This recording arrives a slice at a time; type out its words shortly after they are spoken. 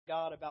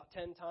God about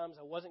 10 times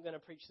I wasn't going to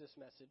preach this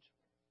message.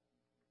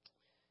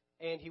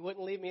 And He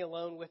wouldn't leave me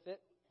alone with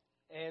it.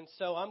 And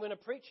so I'm going to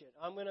preach it.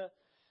 I'm going to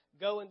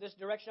go in this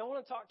direction. I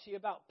want to talk to you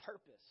about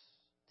purpose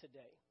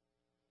today.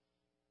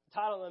 The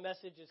title of the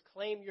message is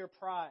Claim Your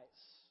Prize.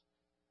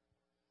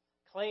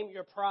 Claim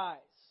your prize.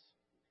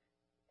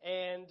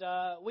 And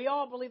we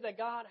all believe that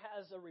God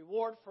has a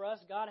reward for us.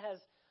 God has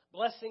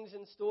blessings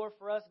in store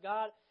for us.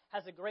 God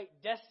has a great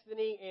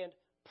destiny and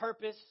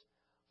purpose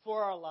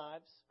for our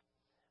lives.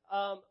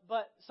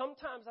 But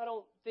sometimes I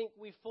don't think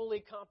we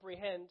fully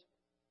comprehend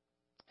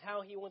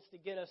how He wants to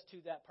get us to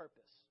that purpose.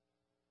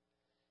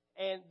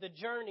 And the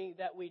journey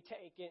that we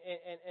take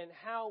and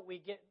how we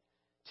get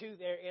to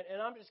there.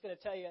 And I'm just going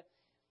to tell you,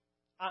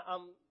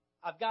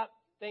 I've got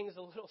things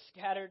a little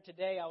scattered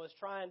today. I was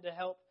trying to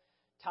help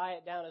tie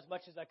it down as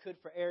much as I could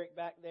for Eric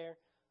back there.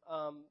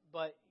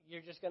 But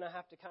you're just going to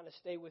have to kind of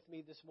stay with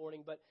me this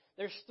morning. But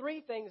there's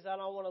 3 things that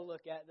I want to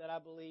look at that I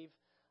believe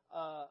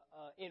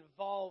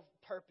involve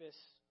purpose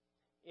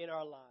in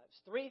our lives.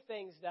 3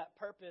 things that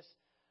purpose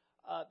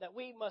that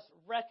we must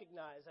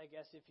recognize, I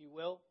guess, if you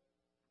will,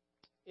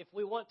 if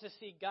we want to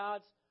see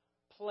God's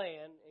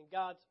plan and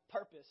God's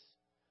purpose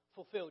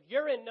fulfilled.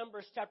 You're in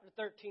Numbers chapter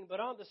 13, but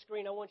on the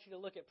screen I want you to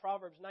look at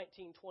Proverbs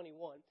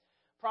 19:21.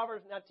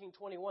 Proverbs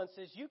 19:21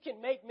 says, "You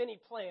can make many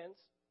plans,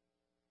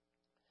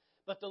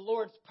 but the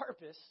Lord's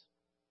purpose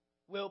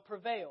will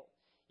prevail."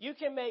 You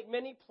can make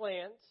many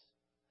plans,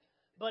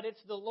 but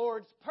it's the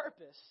Lord's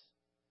purpose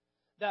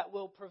that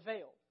will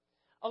prevail.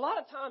 A lot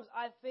of times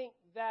I think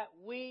that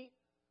we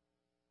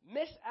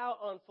miss out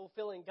on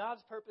fulfilling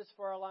God's purpose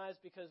for our lives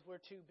because we're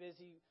too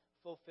busy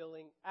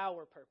fulfilling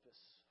our purpose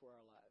for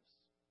our lives.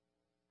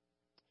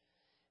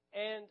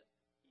 And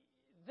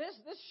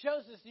this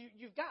shows us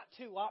you've got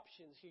 2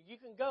 options here. You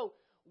can go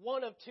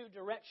one of 2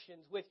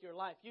 directions with your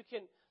life. You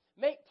can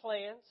make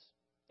plans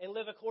and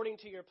live according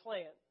to your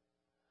plan,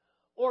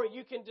 or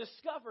you can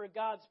discover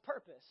God's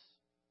purpose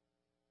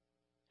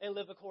and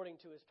live according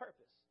to His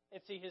purpose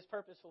and see His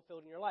purpose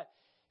fulfilled in your life.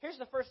 Here's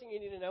the first thing you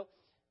need to know,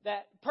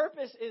 that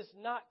purpose is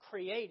not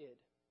created,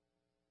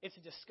 it's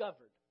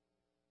discovered.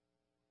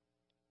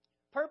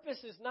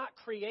 Purpose is not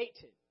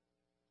created.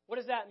 What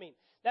does that mean?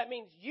 That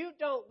means you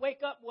don't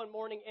wake up one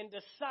morning and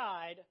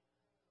decide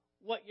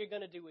what you're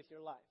going to do with your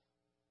life.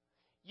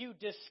 You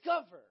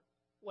discover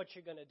what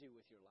you're going to do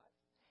with your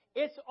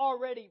life. It's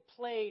already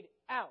played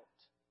out.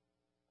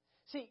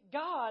 See,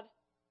 God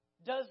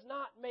does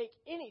not make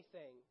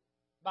anything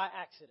by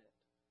accident.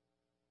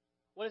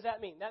 What does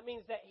that mean? That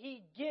means that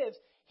He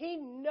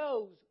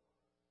knows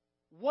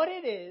what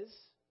it is,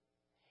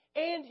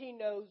 and He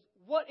knows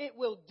what it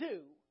will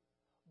do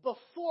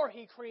before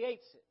He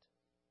creates it.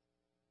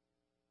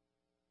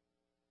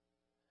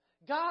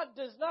 God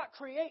does not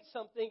create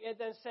something and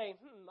then say,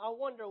 I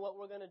wonder what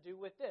we're going to do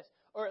with this.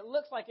 Or it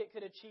looks like it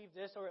could achieve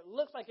this, or it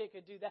looks like it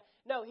could do that.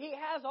 No, He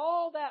has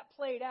all that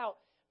played out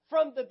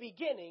from the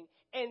beginning,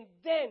 and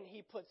then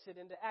He puts it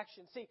into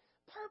action. See,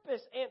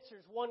 purpose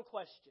answers one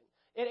question.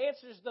 It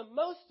answers the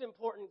most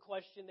important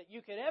question that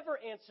you could ever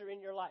answer in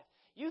your life.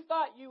 You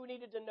thought you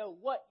needed to know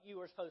what you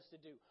were supposed to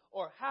do,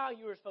 or how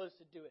you were supposed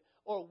to do it,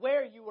 or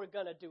where you were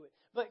going to do it.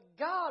 But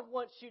God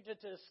wants you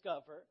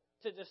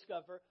to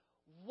discover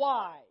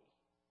why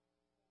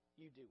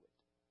you do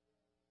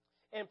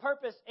it. And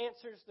purpose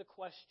answers the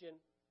question,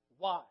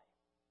 why?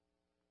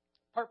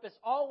 Purpose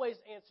always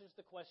answers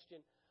the question,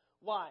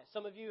 why?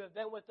 Some of you have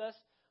been with us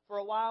for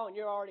a while, and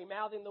you're already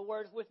mouthing the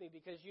words with me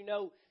because you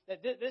know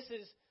that this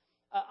is,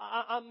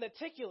 I'm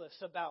meticulous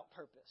about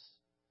purpose.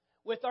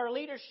 With our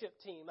leadership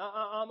team,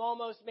 I'm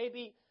almost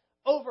maybe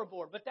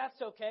overboard, but that's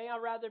okay.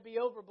 I'd rather be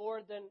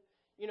overboard than,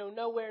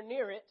 nowhere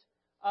near it.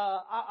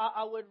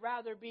 I would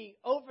rather be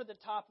over the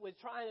top with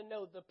trying to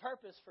know the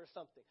purpose for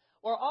something.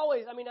 Or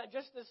always,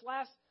 just this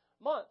last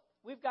month,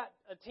 we've got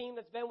a team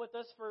that's been with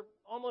us for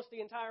almost the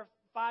entire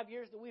 5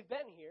 years that we've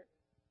been here.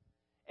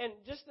 And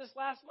just this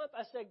last month,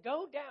 I said,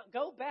 go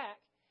back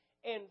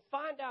and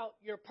find out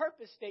your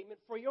purpose statement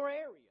for your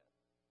area.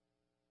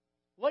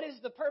 What is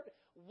the purpose?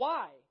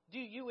 Why do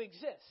you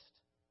exist?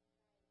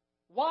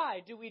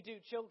 Why do we do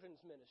children's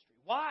ministry?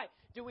 Why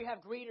do we have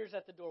greeters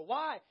at the door?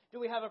 Why do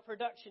we have a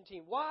production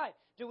team? Why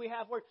do we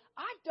have work?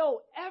 I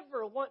don't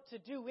ever want to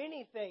do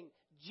anything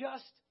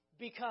just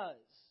because.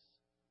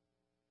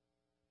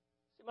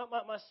 See,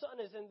 my son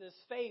is in this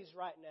phase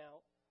right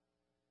now.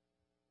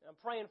 I'm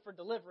praying for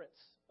deliverance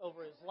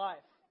over his life.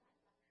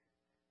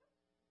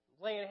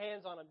 I'm laying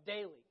hands on him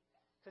daily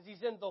because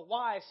he's in the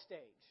why stage.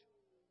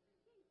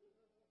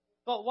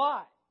 But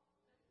why?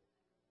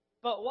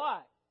 But why?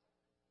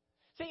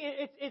 See,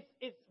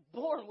 it's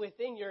born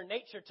within your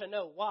nature to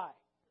know why.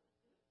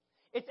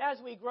 It's as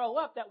we grow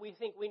up that we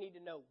think we need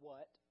to know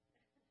what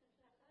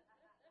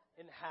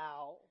and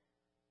how.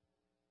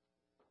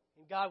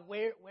 And God,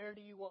 where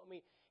do you want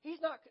me? He's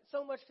not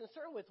so much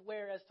concerned with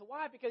where as to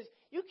why, because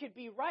you could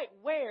be right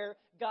where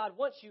God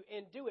wants you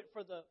and do it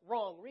for the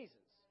wrong reasons.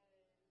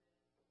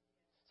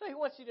 So He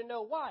wants you to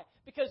know why.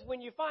 Because when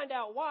you find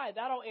out why,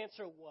 that'll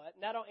answer what,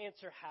 and that'll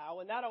answer how,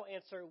 and that'll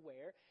answer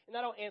where, and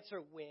that'll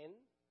answer when.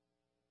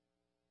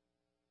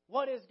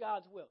 What is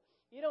God's will?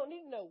 You don't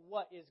need to know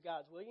what is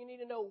God's will. You need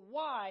to know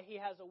why He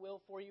has a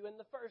will for you in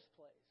the first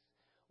place.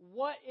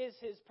 What is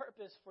His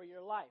purpose for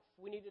your life?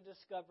 We need to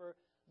discover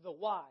the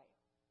why.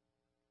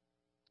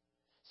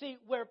 See,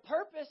 where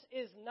purpose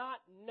is not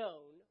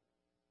known,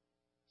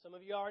 some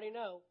of you already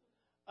know,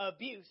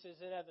 abuse is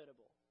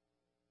inevitable.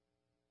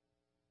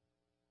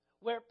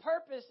 Where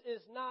purpose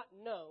is not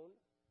known,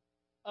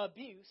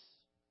 abuse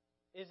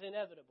is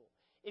inevitable.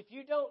 If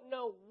you don't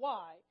know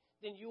why,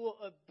 then you will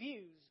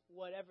abuse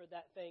whatever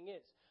that thing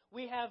is.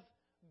 We have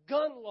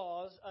gun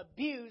laws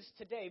abused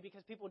today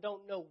because people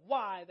don't know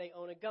why they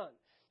own a gun.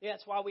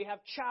 That's why we have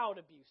child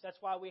abuse. That's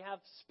why we have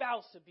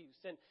spouse abuse.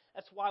 And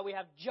that's why we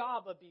have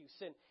job abuse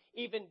and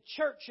even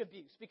church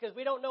abuse, because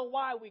we don't know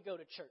why we go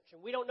to church.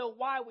 And we don't know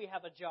why we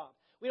have a job.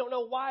 We don't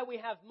know why we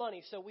have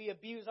money, so we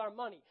abuse our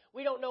money.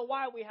 We don't know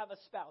why we have a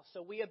spouse,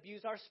 so we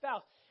abuse our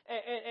spouse.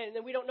 And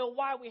then we don't know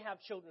why we have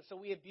children, so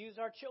we abuse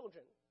our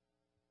children.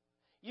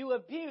 You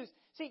abuse.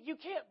 See, you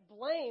can't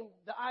blame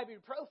the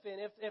ibuprofen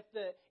if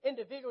the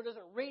individual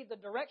doesn't read the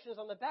directions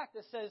on the back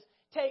that says,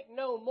 take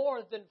no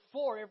more than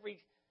 4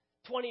 every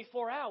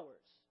 24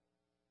 hours.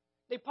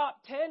 They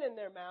pop 10 in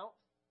their mouth.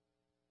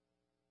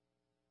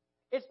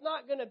 It's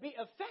not going to be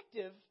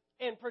effective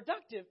and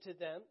productive to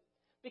them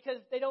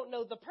because they don't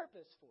know the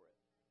purpose for it.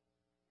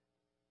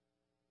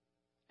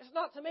 It's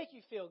not to make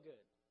you feel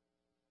good.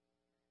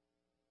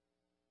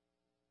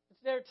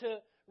 It's there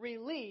to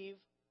relieve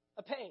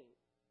a pain.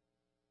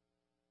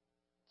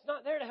 It's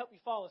not there to help you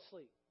fall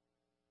asleep.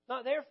 It's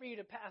not there for you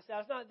to pass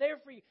out. It's not there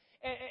for you.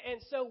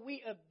 And so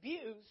we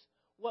abuse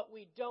what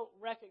we don't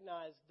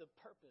recognize the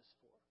purpose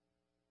for.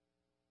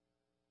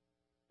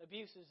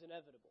 Abuse is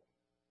inevitable.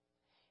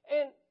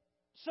 And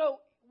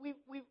so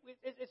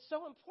it's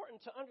so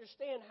important to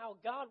understand how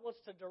God wants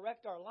to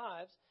direct our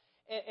lives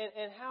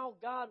and how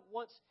God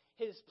wants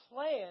His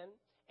plan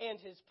and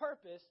His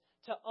purpose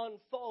to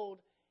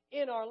unfold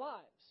in our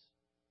lives.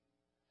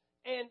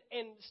 And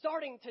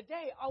starting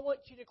today, I want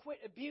you to quit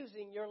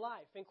abusing your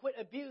life and quit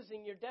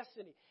abusing your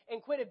destiny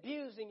and quit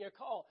abusing your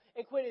call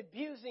and quit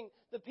abusing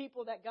the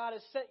people that God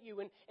has sent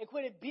you and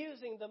quit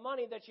abusing the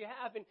money that you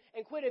have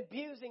and quit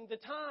abusing the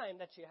time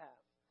that you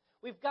have.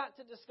 We've got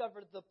to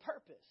discover the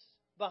purpose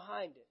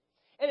behind it.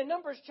 And in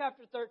Numbers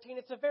chapter 13,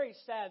 it's a very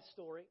sad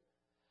story.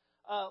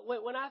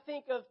 When I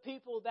think of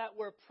people that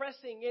were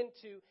pressing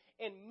into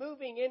and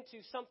moving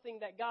into something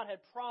that God had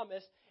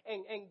promised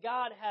and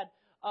God had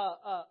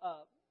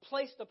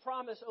placed a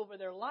promise over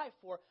their life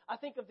for, I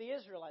think of the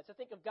Israelites. I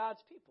think of God's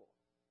people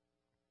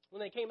when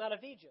they came out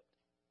of Egypt.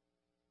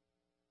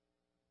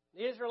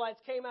 The Israelites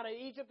came out of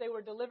Egypt. They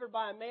were delivered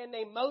by a man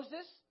named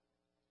Moses,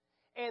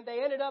 and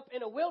they ended up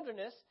in a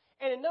wilderness.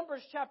 And in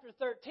Numbers chapter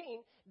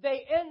 13,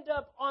 they end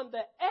up on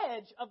the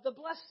edge of the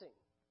blessing.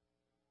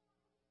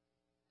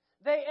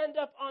 They end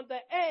up on the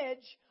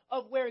edge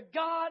of where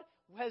God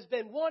has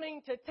been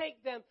wanting to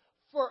take them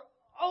for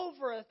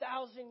over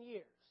 1,000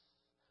 years.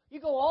 You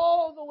go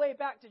all the way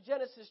back to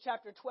Genesis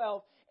chapter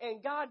 12,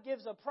 and God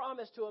gives a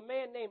promise to a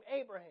man named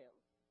Abraham.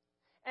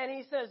 And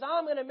He says,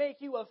 I'm going to make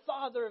you a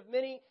father of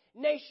many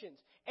nations.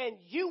 And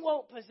you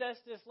won't possess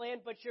this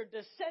land, but your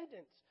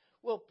descendants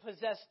will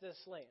possess this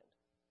land.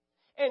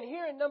 And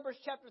here in Numbers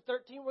chapter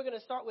 13, we're going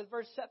to start with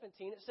verse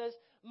 17. It says,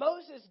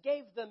 Moses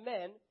gave the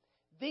men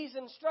these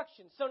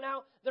instructions. So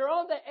now they're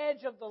on the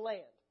edge of the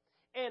land.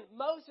 And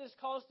Moses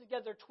calls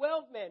together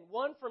 12 men,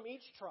 one from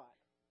each tribe.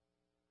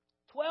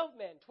 12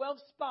 men, 12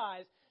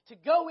 spies to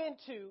go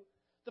into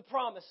the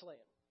promised land.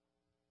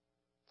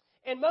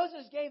 And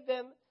Moses gave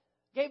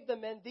the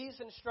men these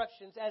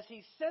instructions as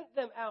he sent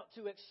them out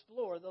to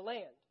explore the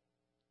land.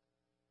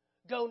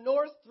 Go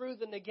north through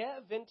the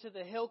Negev into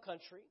the hill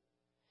country.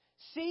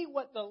 See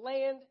what the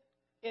land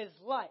is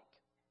like.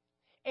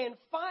 And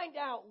find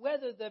out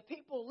whether the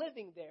people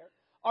living there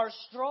are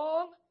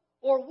strong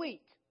or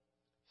weak,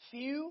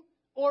 few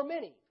or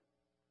many.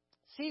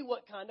 See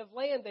what kind of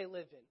land they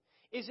live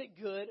in. Is it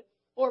good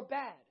or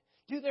bad?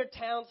 Do their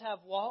towns have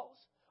walls,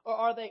 or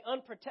are they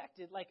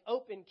unprotected like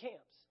open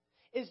camps?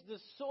 Is the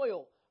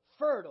soil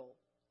fertile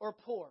or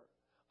poor?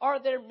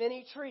 Are there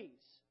many trees?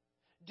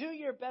 Do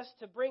your best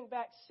to bring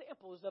back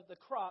samples of the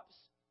crops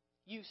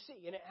you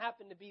see. And it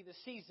happened to be the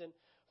season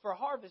for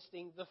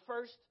harvesting the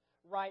first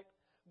ripe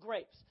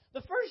grapes.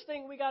 The first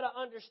thing we got to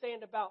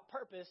understand about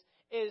purpose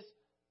is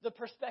the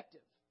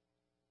perspective.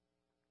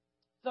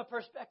 The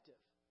perspective.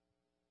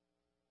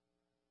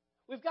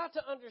 We've got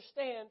to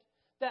understand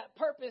that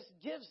purpose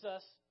gives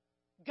us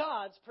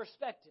God's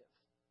perspective.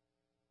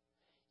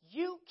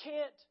 You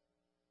can't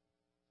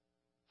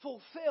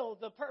fulfill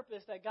the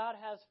purpose that God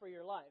has for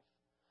your life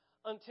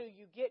until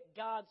you get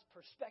God's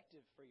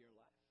perspective for your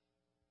life.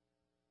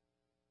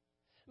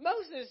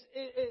 Moses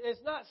is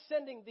not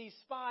sending these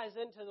spies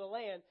into the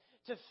land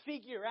to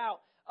figure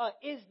out,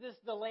 is this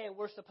the land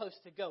we're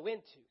supposed to go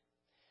into?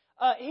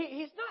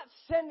 He's not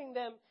sending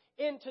them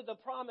into the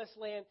promised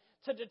land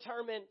to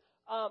determine,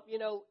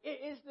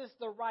 is this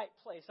the right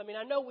place? I mean,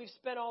 I know we've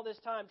spent all this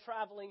time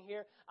traveling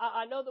here.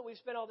 I know that we've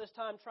spent all this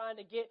time trying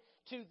to get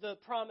to the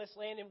promised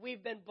land, and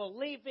we've been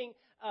believing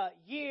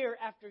year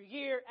after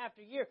year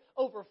after year,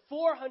 over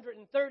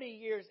 430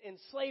 years in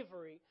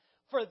slavery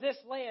for this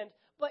land.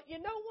 But you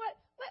know what?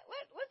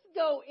 Let's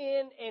go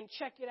in and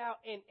check it out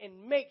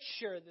and make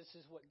sure this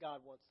is what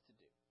God wants to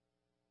do.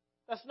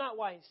 That's not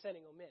why He's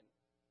sending them in.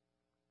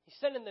 He's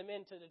sending them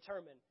in to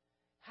determine,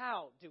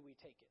 how do we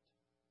take it?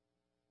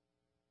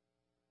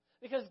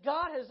 Because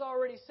God has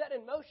already set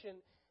in motion,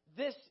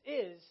 this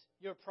is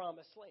your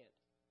promised land.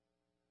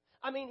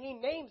 I mean, He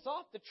names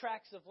off the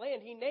tracts of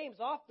land. He names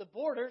off the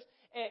borders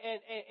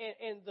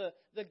and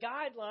the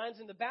guidelines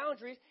and the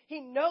boundaries. He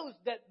knows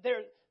that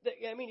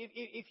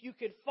if you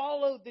could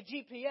follow the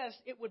GPS,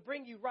 it would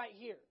bring you right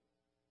here.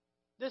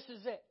 This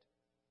is it.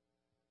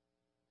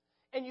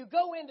 And you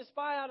go in to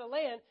spy out a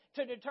land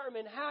to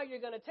determine how you're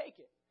going to take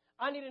it.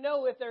 I need to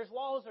know if there's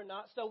walls or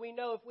not, so we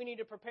know if we need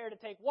to prepare to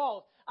take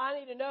walls. I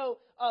need to know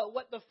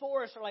what the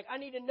forests are like. I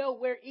need to know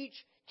where each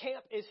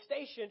camp is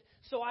stationed,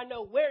 so I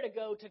know where to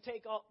go to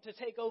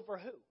take over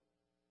who.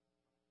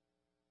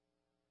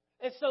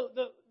 And so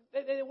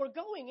they were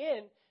going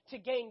in to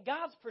gain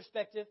God's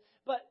perspective,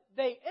 but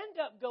they end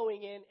up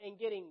going in and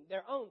getting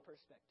their own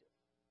perspective.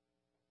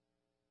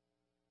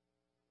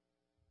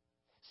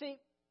 See,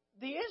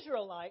 the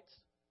Israelites,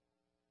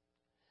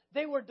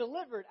 they were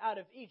delivered out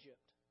of Egypt,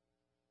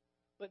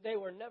 but they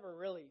were never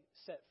really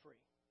set free.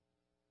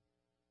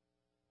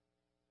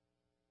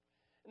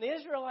 And the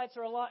Israelites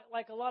are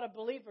like a lot of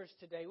believers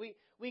today.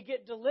 We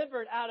get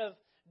delivered out of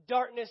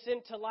darkness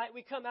into light.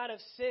 We come out of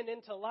sin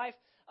into life.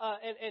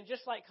 And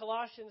just like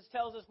Colossians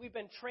tells us, we've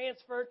been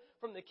transferred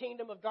from the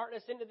kingdom of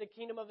darkness into the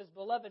kingdom of His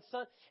beloved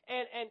Son.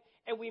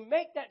 And we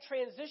make that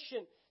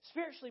transition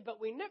spiritually, but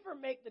we never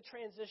make the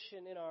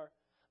transition in our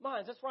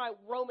minds. That's why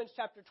Romans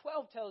chapter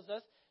 12 tells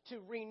us to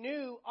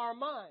renew our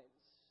minds.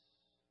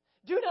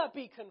 Do not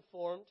be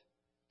conformed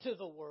to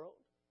the world,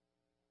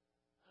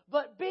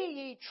 but be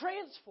ye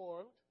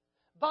transformed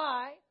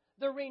by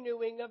the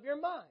renewing of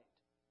your mind.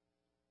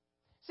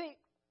 See,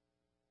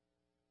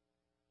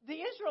 the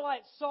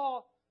Israelites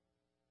saw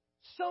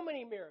so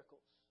many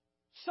miracles,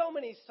 so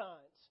many signs,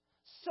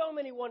 so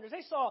many wonders.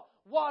 They saw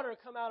water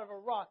come out of a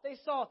rock. They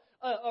saw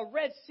a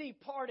Red Sea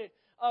parted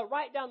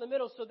right down the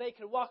middle so they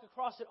could walk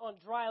across it on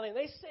dry land.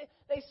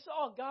 They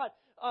saw God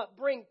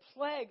bring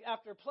plague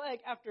after plague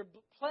after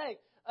plague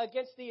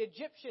against the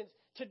Egyptians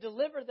to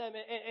deliver them,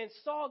 and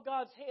saw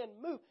God's hand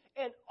move.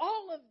 And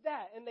all of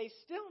that, and they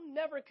still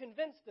never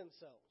convinced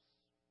themselves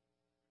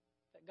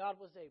that God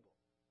was able.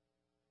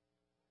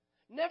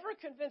 Never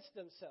convinced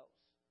themselves.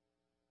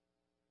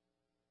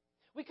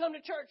 We come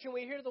to church and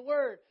we hear the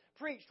word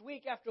preached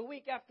week after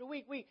week after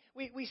week.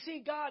 We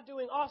see God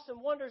doing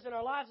awesome wonders in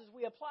our lives as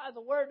we apply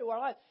the word to our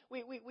lives.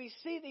 We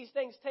see these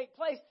things take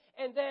place,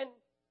 and then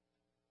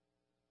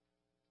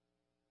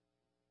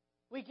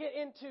we get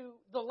into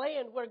the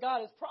land where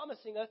God is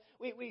promising us.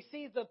 We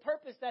see the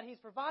purpose that He's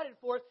provided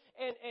for us,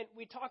 and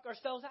we talk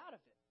ourselves out of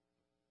it.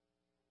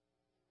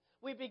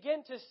 We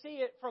begin to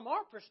see it from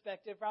our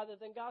perspective rather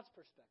than God's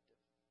perspective.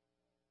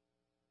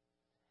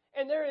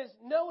 And there is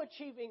no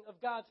achieving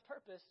of God's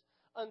purpose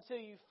until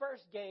you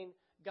first gain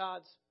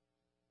God's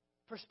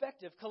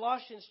perspective.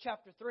 Colossians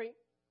chapter 3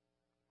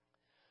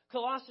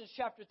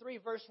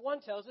 verse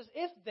 1 tells us,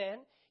 if then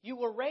you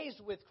were raised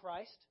with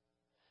Christ,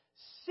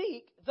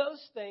 seek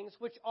those things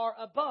which are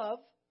above,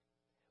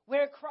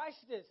 where Christ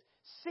is.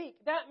 Seek.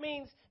 That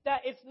means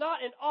that it's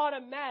not an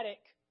automatic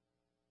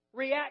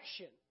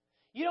reaction.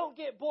 You don't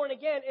get born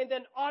again and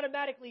then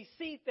automatically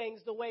see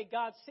things the way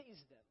God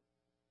sees them.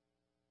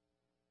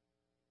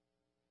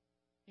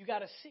 You got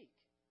to seek.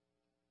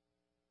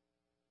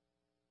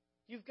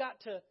 You've got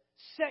to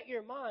set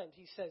your mind,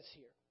 he says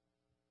here.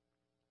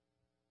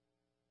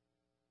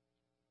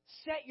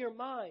 Set your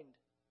mind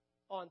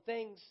on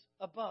things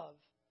above,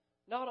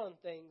 not on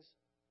things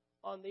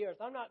on the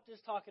earth. I'm not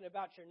just talking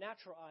about your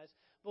natural eyes,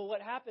 but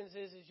what happens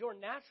is your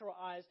natural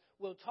eyes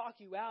will talk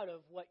you out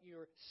of what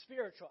your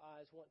spiritual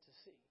eyes want to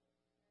see.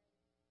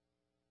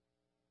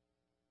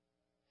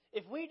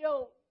 If we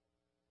don't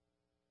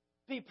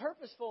be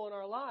purposeful in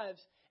our lives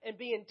and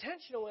be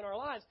intentional in our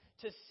lives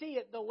to see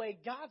it the way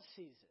God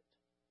sees it.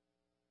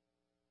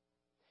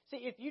 See,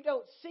 if you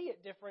don't see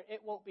it different,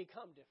 it won't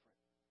become different.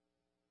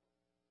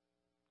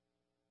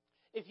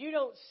 If you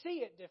don't see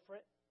it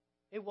different,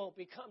 it won't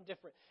become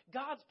different.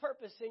 God's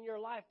purpose in your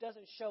life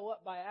doesn't show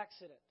up by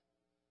accident.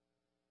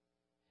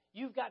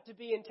 You've got to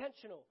be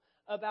intentional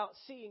about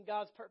seeing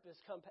God's purpose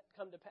come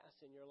to pass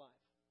in your life.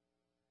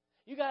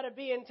 You got to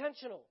be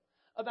intentional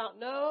about,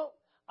 no,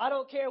 I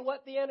don't care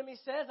what the enemy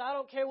says. I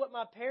don't care what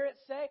my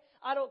parents say.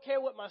 I don't care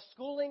what my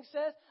schooling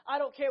says. I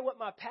don't care what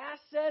my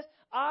past says.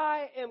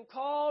 I am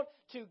called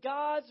to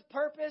God's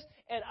purpose,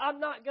 and I'm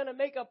not going to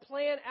make a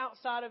plan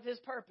outside of His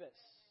purpose.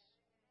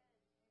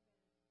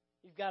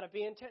 You've got to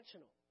be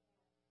intentional.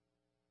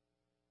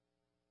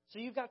 So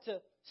you've got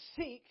to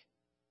seek,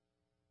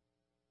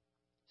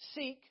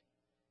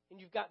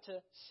 and you've got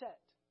to set.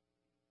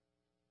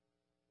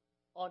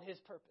 on His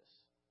purpose,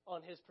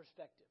 on His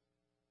perspective.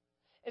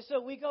 And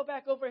so we go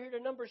back over here to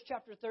Numbers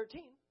chapter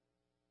 13.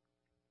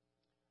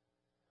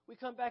 We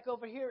come back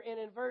over here and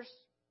in verse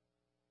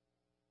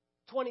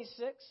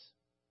 26,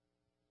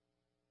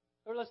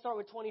 or let's start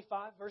with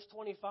 25, verse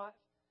 25.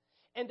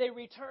 And they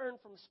returned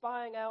from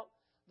spying out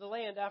the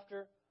land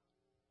after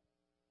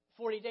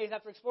 40 days.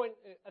 After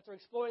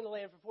exploring the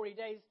land for 40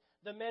 days,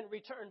 the men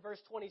returned, verse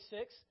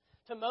 26,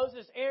 to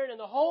Moses, Aaron, and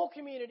the whole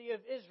community of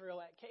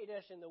Israel at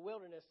Kadesh in the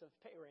wilderness of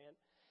Paran.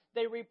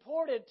 They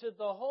reported to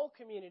the whole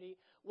community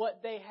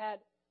what they had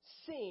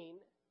seen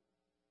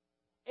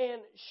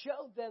and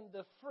showed them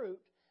the fruit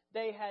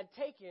they had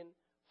taken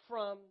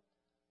from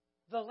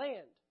the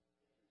land.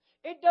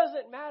 It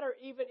doesn't matter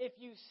even if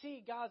you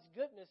see God's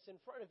goodness in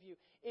front of you.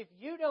 If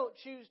you don't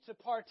choose to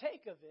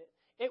partake of it,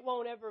 it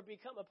won't ever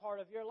become a part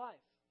of your life.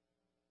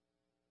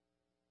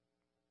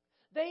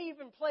 They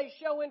even play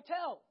show and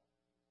tell.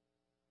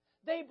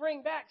 They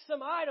bring back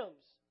some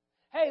items.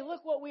 Hey,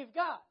 look what we've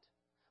got.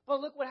 But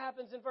look what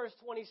happens in verse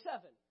 27.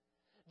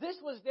 This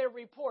was their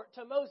report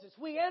to Moses.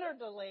 We entered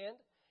the land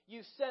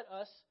you sent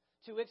us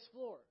to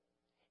explore.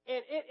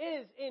 And it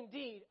is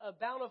indeed a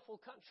bountiful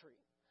country,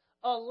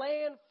 a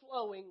land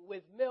flowing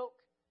with milk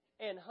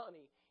and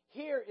honey.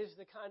 Here is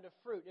the kind of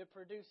fruit it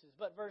produces.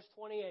 But verse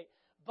 28,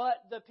 but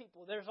the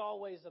people, there's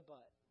always a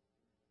but.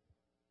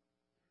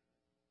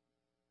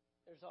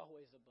 There's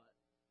always a but.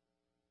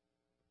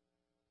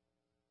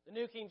 The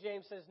New King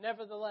James says,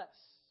 nevertheless,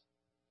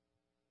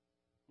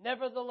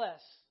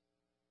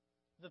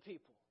 the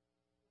people.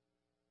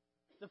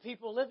 The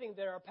people living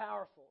there are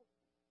powerful.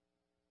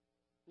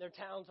 Their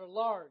towns are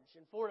large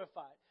and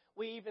fortified.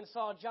 We even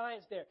saw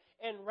giants there.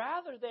 And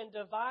rather than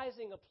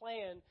devising a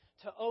plan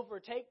to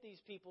overtake these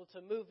people,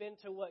 to move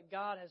into what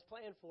God has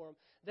planned for them,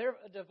 they're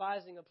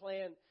devising a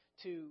plan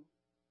to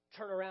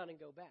turn around and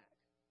go back.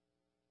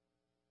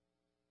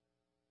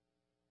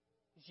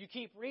 As you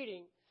keep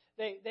reading,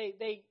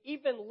 they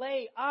even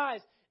lay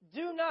eyes.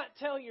 Do not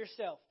tell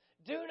yourself.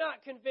 Do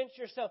not convince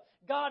yourself,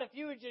 God, if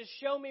you would just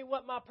show me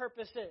what my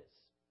purpose is.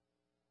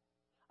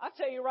 I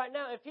tell you right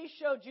now, if He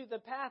showed you the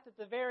path at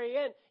the very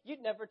end,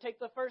 you'd never take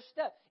the first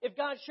step. If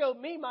God showed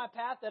me my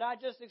path that I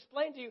just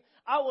explained to you,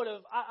 I would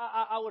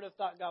have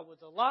thought God was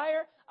a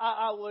liar.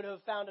 I would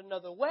have found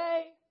another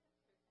way.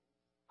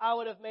 I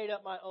would have made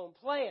up my own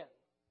plan.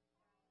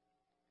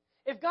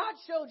 If God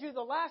showed you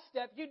the last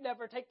step, you'd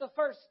never take the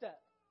first step.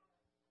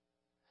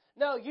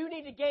 No, you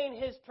need to gain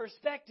His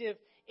perspective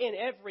in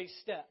every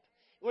step.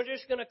 We're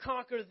just going to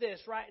conquer this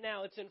right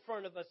now. It's in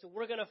front of us. And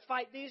we're going to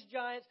fight these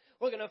giants.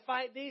 We're going to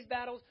fight these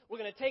battles. We're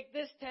going to take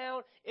this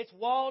town. It's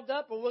walled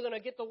up, but we're going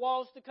to get the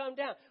walls to come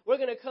down. We're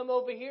going to come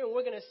over here, and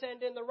we're going to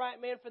send in the right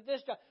man for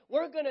this job.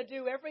 We're going to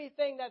do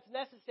everything that's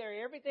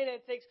necessary, everything that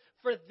it takes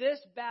for this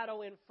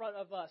battle in front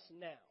of us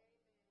now.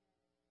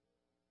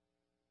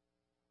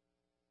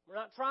 We're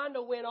not trying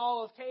to win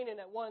all of Canaan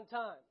at one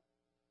time.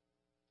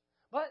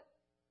 But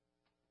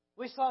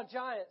we saw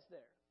giants there.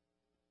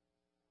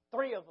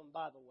 3 of them,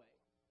 by the way.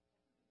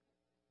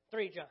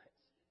 3 giants.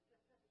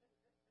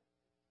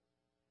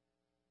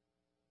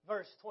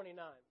 Verse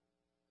 29.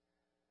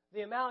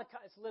 The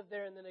Amalekites lived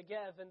there in the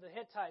Negev, and the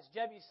Hittites,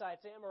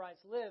 Jebusites,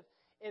 Amorites live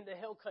in the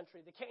hill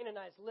country. The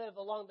Canaanites live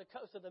along the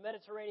coast of the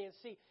Mediterranean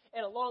Sea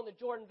and along the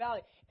Jordan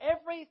Valley.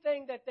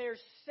 Everything that they're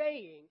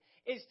saying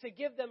is to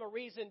give them a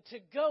reason to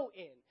go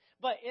in.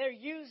 But they're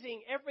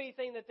using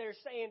everything that they're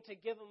saying to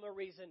give them a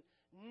reason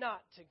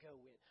not to go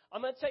in.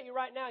 I'm going to tell you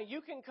right now,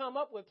 you can come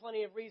up with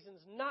plenty of reasons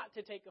not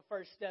to take a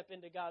first step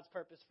into God's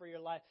purpose for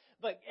your life.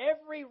 But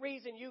every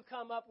reason you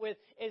come up with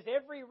is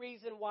every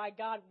reason why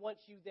God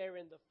wants you there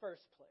in the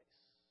first place.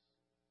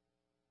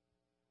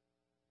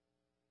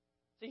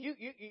 So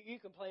you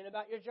complain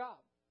about your job.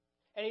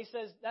 And He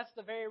says, that's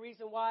the very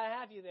reason why I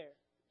have you there.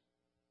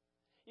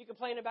 You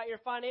complain about your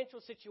financial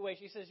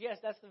situation. He says, yes,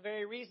 that's the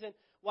very reason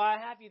why I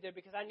have you there,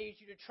 because I need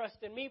you to trust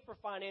in me for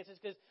finances,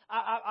 because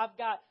I've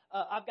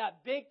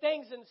got big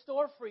things in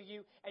store for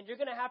you, and you're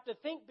going to have to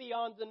think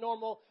beyond the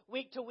normal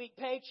week-to-week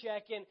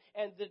paycheck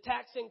and the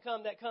tax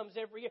income that comes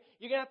every year.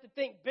 You're going to have to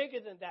think bigger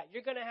than that.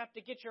 You're going to have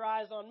to get your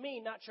eyes on me,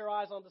 not your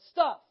eyes on the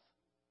stuff.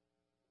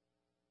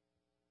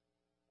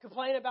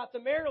 Complain about the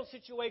marital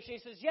situation. He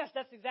says, yes,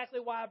 that's exactly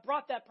why I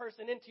brought that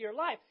person into your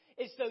life,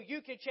 is so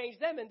you could change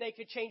them and they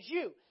could change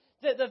you.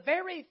 The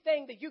very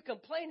thing that you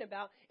complain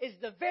about is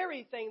the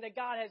very thing that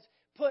God has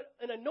put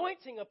an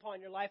anointing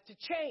upon your life to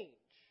change.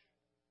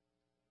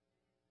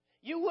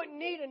 You wouldn't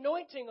need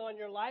anointing on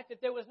your life if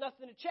there was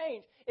nothing to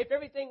change. If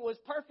everything was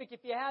perfect,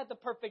 if you had the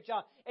perfect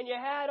job, and you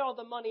had all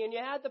the money, and you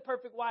had the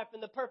perfect wife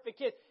and the perfect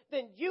kids,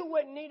 then you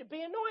wouldn't need to be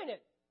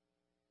anointed.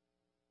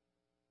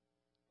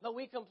 But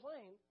we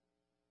complain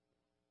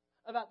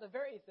about the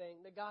very thing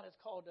that God has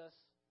called us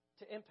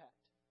to impact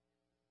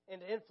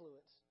and to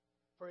influence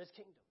for His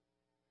kingdom.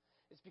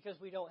 It's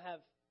because we don't have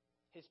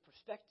His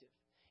perspective.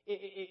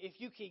 If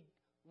you could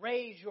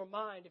raise your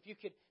mind, if you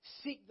could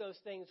seek those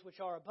things which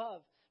are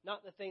above,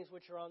 not the things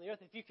which are on the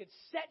earth. If you could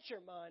set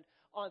your mind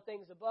on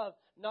things above,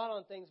 not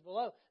on things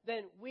below,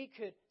 then we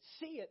could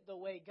see it the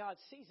way God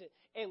sees it,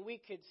 and we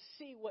could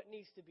see what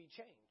needs to be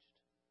changed,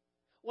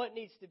 what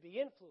needs to be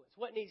influenced,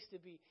 what needs to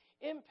be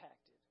impacted.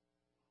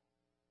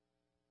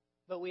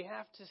 But we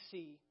have to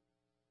see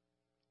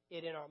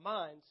it in our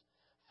minds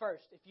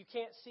first. If you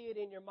can't see it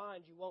in your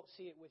mind, you won't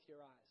see it with your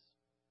eyes.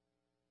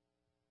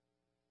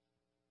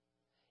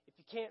 If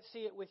you can't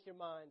see it with your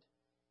mind,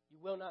 you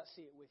will not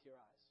see it with your eyes.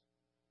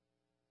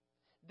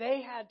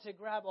 They had to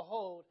grab a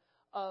hold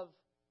of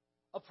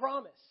a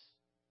promise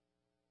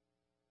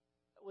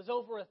that was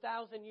over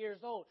 1,000 years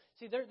old.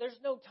 See, there's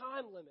no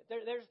time limit.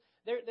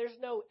 There's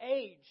no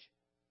age.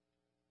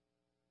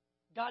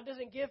 God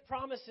doesn't give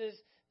promises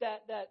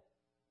that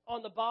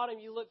on the bottom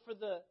you look for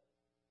the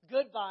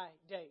goodbye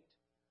date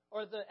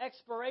or the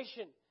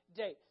expiration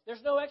date.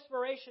 There's no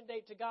expiration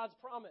date to God's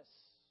promise.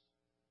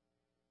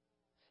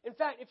 In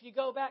fact, if you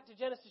go back to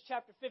Genesis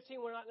chapter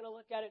 15, we're not going to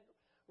look at it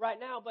right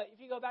now, but if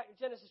you go back to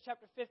Genesis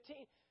chapter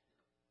 15,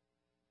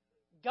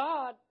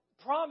 God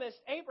promised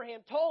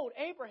Abraham, told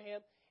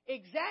Abraham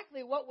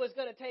exactly what was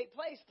going to take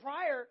place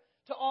prior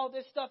to all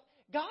this stuff.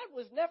 God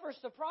was never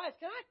surprised.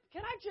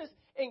 Can I just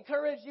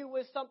encourage you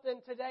with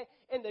something today?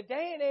 In the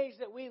day and age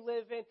that we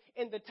live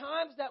in the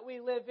times that we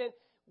live in,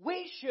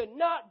 we should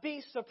not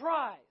be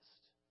surprised.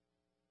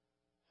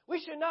 We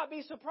should not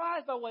be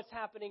surprised by what's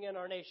happening in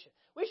our nation.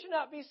 We should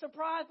not be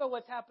surprised by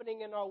what's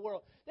happening in our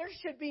world. There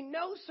should be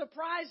no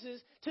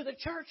surprises to the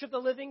church of the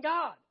living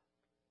God.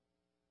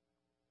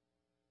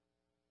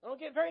 I don't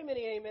get very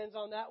many amens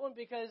on that one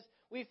because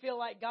we feel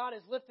like God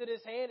has lifted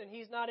His hand and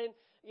He's not in,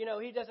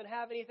 He doesn't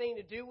have anything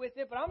to do with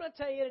it. But I'm going to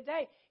tell you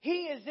today,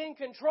 He is in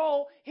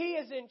control, He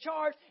is in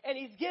charge, and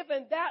He's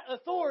given that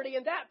authority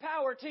and that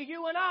power to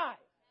you and I.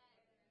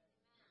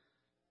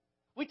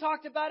 We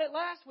talked about it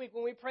last week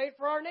when we prayed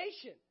for our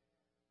nation.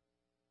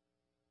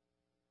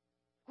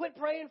 Quit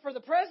praying for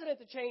the president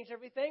to change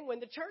everything when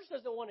the church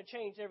doesn't want to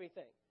change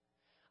everything.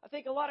 I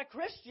think a lot of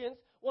Christians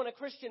want a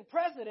Christian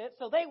president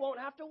so they won't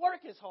have to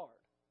work as hard.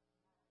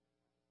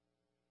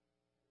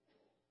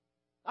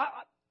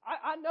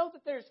 I know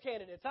that there's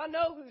candidates. I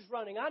know who's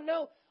running. I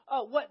know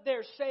what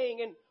they're saying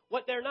and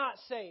what they're not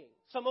saying.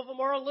 Some of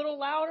them are a little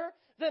louder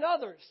than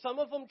others. Some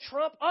of them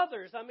trump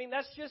others. I mean,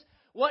 that's just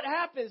what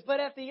happens. But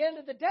at the end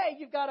of the day,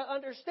 you've got to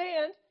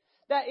understand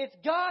that it's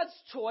God's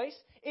choice,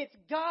 it's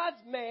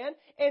God's man,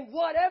 and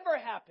whatever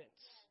happens,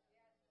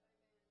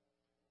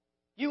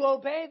 you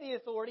obey the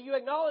authority, you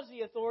acknowledge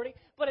the authority,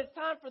 but it's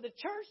time for the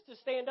church to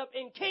stand up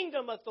in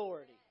kingdom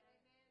authority.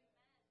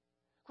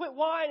 Quit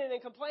whining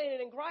and complaining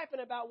and griping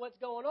about what's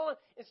going on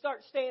and start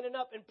standing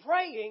up and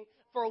praying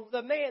for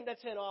the man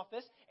that's in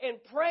office and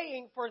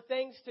praying for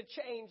things to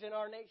change in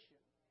our nation.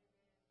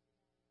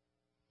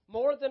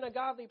 More than a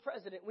godly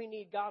president, we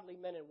need godly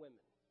men and women.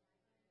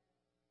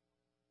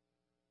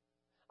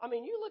 I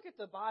mean, you look at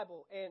the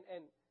Bible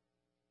and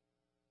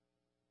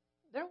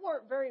there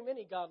weren't very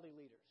many godly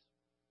leaders,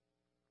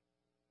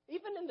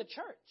 even in the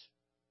church.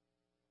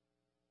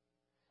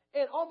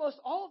 And almost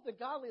all of the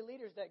godly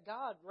leaders that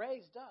God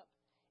raised up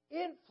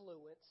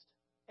influenced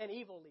an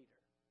evil leader.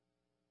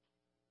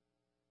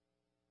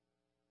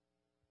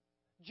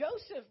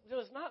 Joseph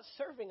was not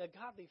serving a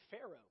godly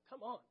Pharaoh.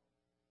 Come on.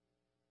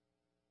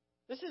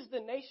 This is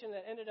the nation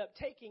that ended up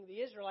taking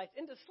the Israelites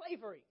into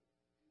slavery.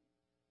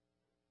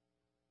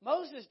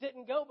 Moses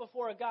didn't go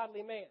before a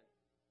godly man.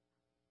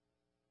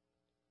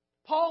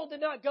 Paul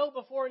did not go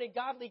before any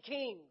godly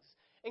kings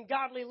and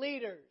godly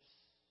leaders.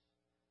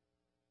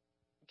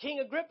 King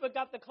Agrippa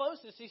got the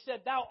closest. He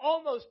said, "Thou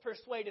almost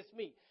persuadest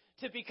me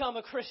to become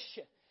a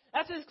Christian."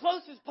 That's as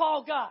close as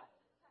Paul got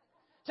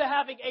to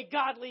having a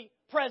godly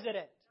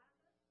president.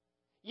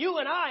 You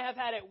and I have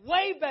had it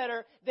way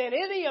better than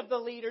any of the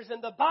leaders in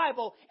the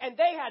Bible, and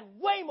they had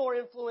way more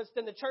influence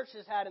than the church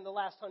has had in the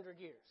last 100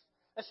 years.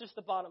 That's just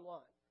the bottom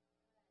line.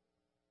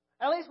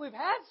 At least we've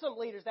had some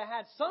leaders that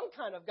had some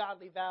kind of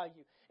godly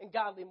value and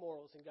godly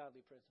morals and godly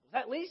principles.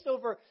 At least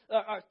over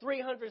our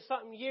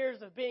 300-something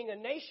years of being a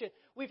nation,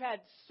 we've had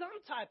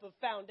some type of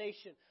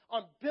foundation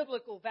on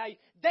biblical value.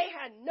 They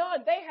had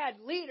none. They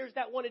had leaders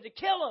that wanted to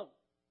kill them.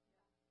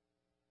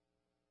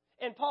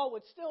 And Paul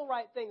would still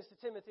write things to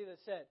Timothy that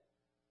said,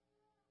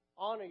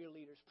 honor your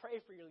leaders,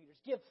 pray for your leaders,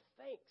 give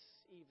thanks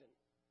even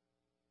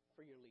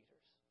for your leaders.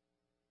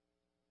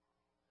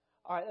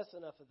 All right, that's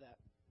enough of that.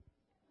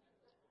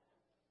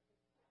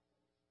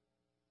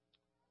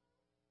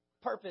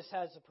 Purpose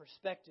has a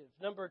perspective.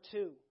 Number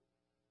 2,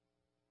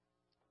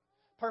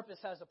 purpose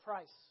has a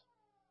price.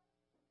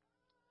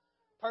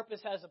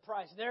 Purpose has a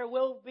price. There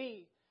will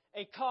be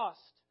a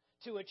cost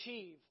to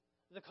achieve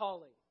the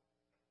calling.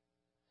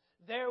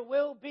 There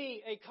will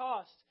be a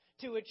cost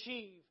to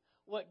achieve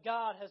what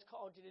God has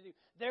called you to do.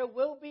 There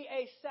will be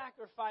a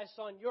sacrifice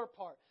on your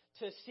part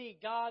to see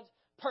God's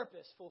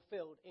purpose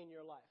fulfilled in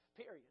your life.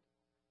 Period.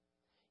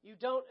 You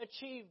don't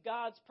achieve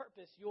God's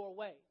purpose your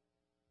way.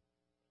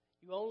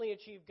 You only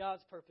achieve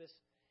God's purpose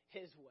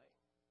His way.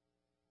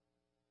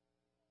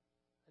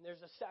 And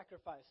there's a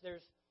sacrifice.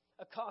 There's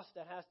a cost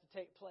that has to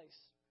take place.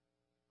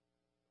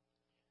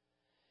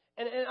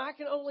 And I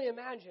can only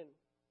imagine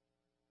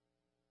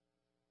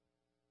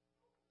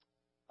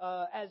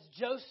as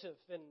Joseph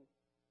and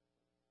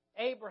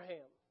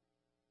Abraham,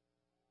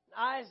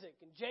 Isaac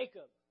and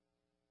Jacob,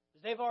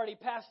 as they've already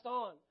passed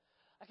on,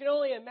 I can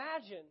only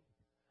imagine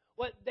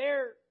what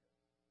they're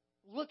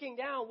looking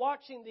down,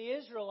 watching the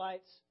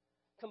Israelites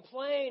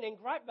complain and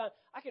gripe about.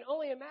 I can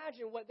only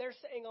imagine what they're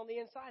saying on the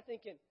inside,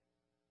 thinking,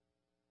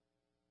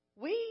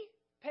 we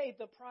paid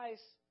the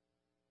price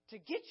to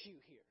get you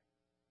here.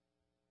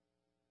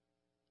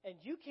 And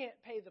you can't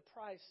pay the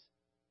price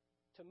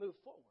to move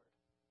forward.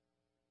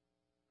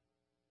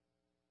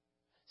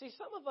 See,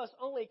 some of us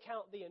only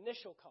count the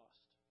initial cost.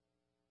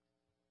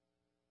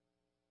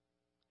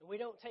 And we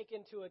don't take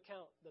into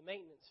account the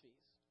maintenance fees.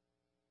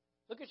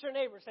 Look at your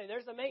neighbor and say,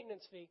 there's a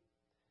maintenance fee.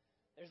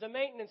 There's a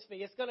maintenance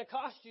fee. It's going to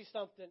cost you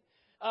something.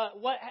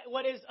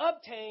 What is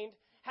obtained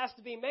has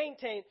to be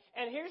maintained.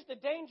 And here's the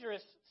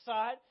dangerous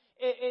side,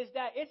 is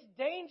that it's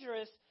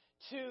dangerous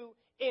to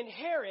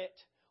inherit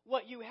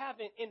what you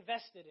haven't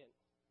invested in.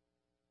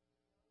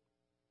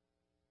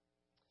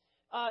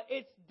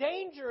 It's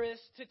dangerous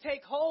to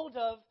take hold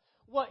of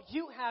what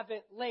you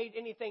haven't laid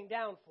anything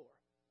down for.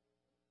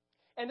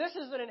 And this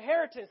is an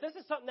inheritance. This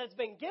is something that's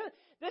been given.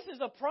 This is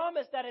a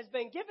promise that has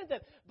been given them.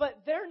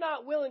 But they're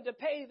not willing to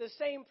pay the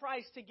same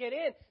price to get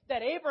in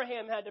that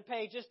Abraham had to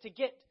pay just to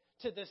get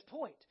to this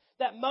point,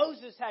 that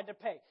Moses had to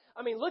pay.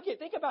 I mean,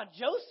 think about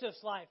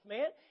Joseph's life,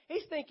 man.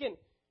 He's thinking,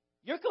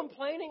 you're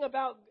complaining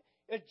about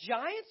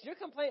giants? You're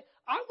complaining.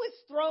 I was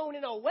thrown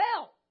in a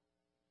well.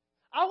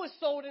 I was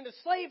sold into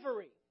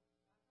slavery.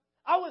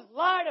 I was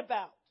lied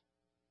about.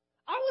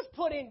 I was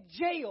put in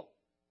jail.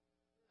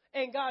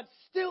 And God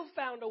still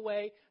found a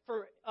way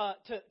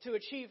to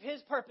achieve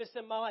His purpose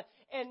in my life.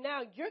 And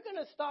now you're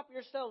going to stop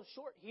yourselves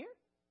short here?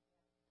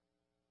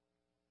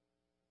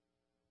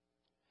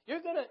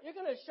 You're going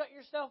to shut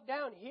yourself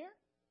down here?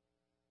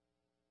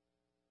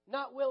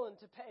 Not willing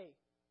to pay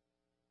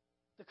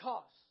the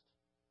cost.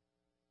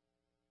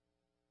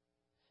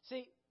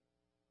 See,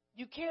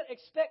 you can't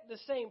expect the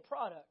same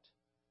product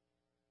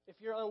if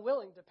you're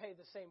unwilling to pay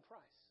the same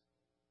price.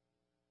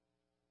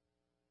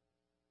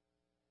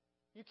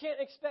 You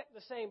can't expect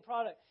the same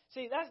product.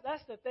 See,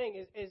 that's the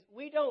thing, is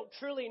we don't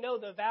truly know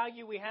the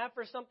value we have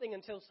for something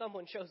until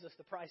someone shows us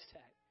the price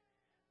tag.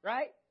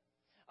 Right?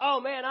 Oh,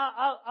 man,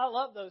 I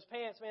love those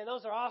pants, man.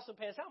 Those are awesome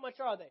pants. How much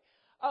are they?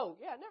 Oh,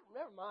 yeah,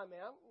 never mind, man.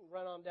 I'm going to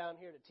run on down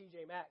here to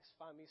TJ Maxx,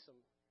 find me some.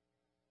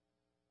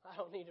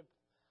 I'm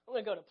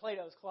going to go to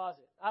Plato's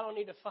Closet. I don't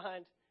need to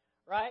find,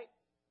 right?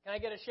 Can I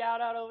get a shout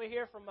out over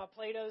here from my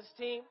Plato's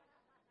team?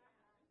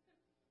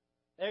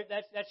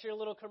 That's your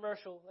little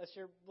commercial. That's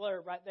your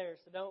blurb right there.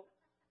 So don't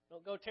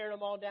go tearing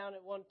them all down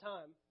at one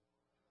time.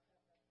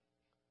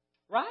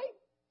 Right?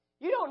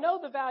 You don't know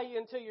the value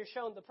until you're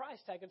shown the price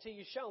tag, until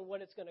you're shown what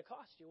it's going to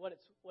cost you, what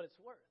it's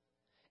worth.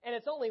 And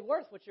it's only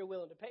worth what you're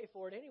willing to pay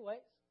for it anyways.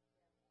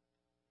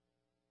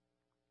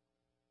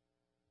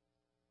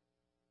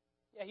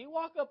 Yeah, you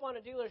walk up on a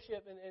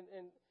dealership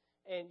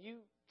and you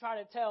try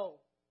to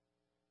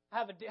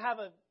have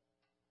a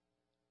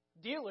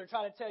dealer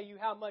try to tell you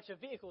how much a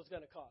vehicle is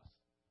going to cost.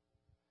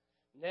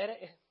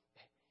 It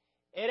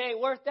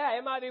ain't worth that.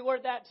 It might be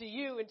worth that to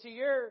you and to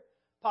your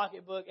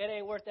pocketbook. It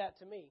ain't worth that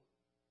to me.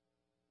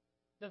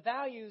 The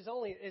value is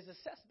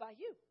assessed by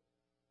you.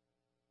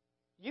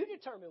 You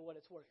determine what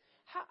it's worth.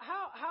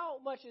 How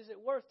much is it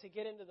worth to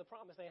get into the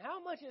promised land?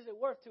 How much is it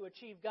worth to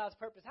achieve God's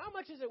purpose? How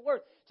much is it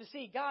worth to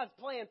see God's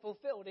plan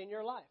fulfilled in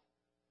your life?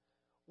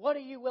 What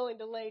are you willing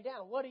to lay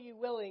down? What are you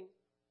willing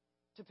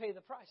to pay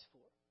the price for?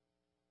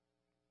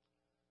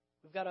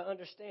 We've got to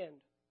understand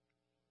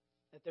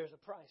that there's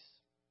a price.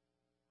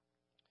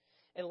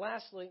 And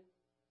lastly,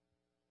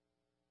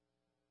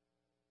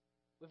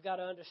 we've got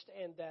to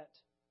understand that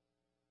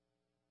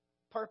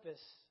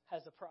purpose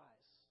has a prize.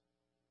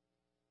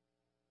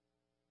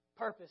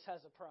 Purpose has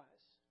a prize.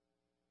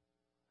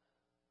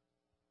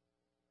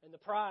 And the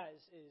prize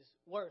is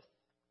worth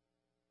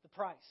the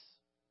price.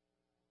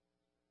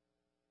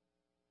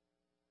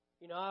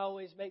 You know, I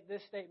always make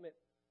this statement.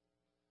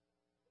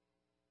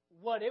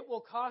 What it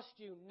will cost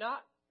you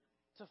not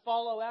to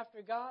follow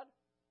after God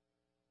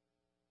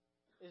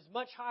is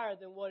much higher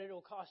than what it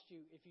will cost you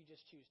if you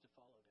just choose to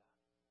follow God.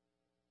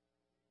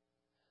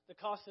 The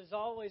cost is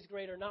always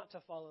greater not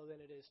to follow than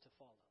it is to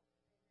follow.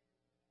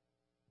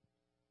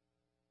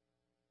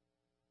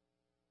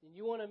 And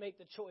you want to make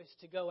the choice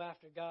to go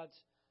after God's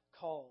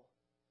call,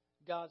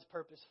 God's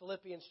purpose.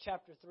 Philippians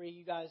chapter 3,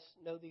 you guys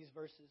know these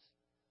verses.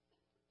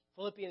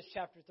 Philippians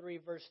chapter 3,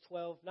 verse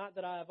 12. Not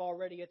that I have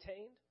already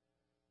attained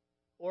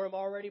or am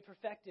already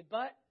perfected,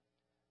 but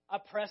I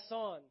press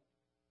on,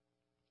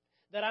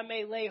 that I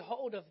may lay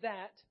hold of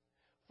that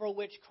for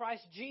which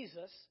Christ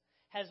Jesus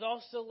has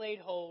also laid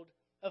hold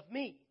of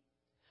me.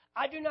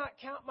 I do not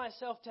count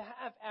myself to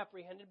have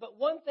apprehended, but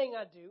one thing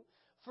I do,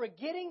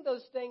 forgetting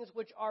those things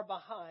which are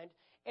behind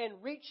and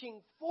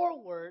reaching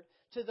forward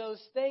to those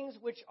things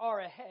which are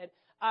ahead,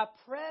 I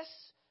press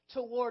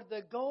toward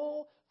the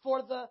goal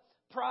for the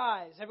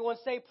prize. Everyone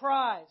say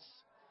prize.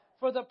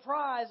 for the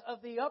prize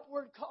of the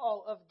upward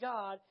call of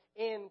God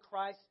in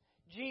Christ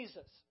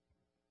Jesus.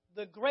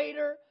 The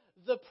greater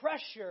the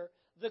pressure,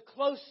 the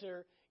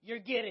closer you're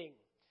getting.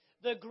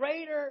 The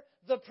greater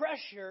the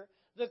pressure,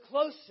 the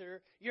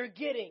closer you're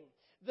getting.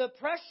 The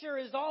pressure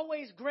is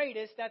always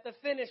greatest at the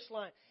finish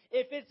line.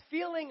 If it's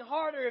feeling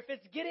harder, if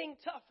it's getting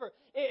tougher,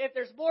 if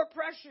there's more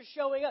pressure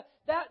showing up,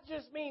 that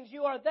just means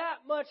you are that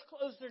much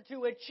closer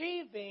to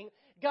achieving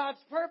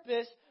God's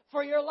purpose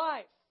for your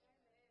life.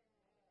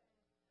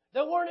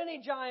 There weren't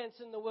any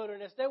giants in the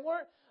wilderness. There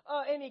weren't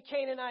any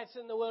Canaanites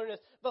in the wilderness.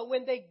 But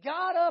when they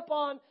got up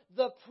on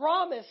the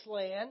promised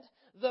land,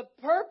 the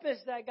purpose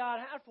that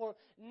God had for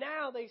them,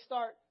 now they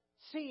start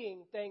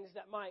seeing things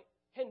that might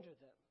hinder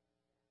them.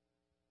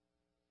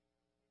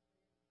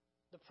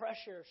 The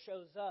pressure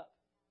shows up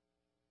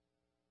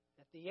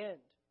at the end.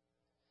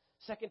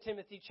 1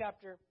 Corinthians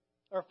chapter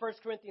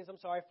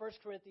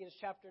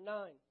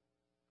 9.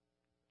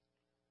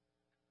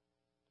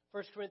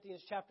 1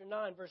 Corinthians chapter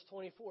 9, verse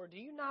 24. Do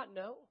you not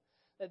know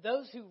that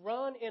those who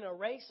run in a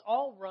race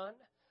all run,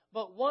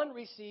 but one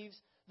receives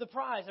the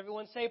prize?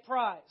 Everyone say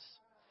prize.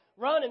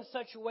 Run in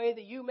such a way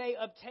that you may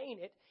obtain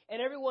it,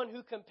 and everyone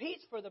who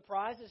competes for the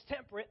prize is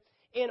temperate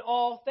in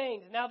all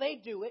things. Now they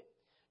do it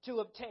to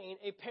obtain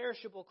a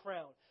perishable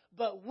crown,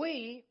 but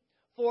we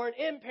for an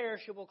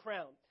imperishable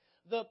crown.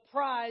 The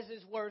prize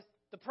is worth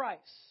the price.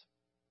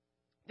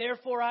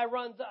 Therefore I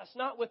run thus,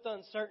 not with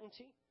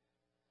uncertainty,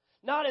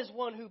 not as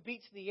one who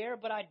beats the air,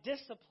 but I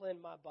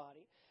discipline my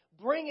body,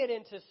 bring it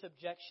into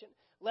subjection,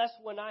 lest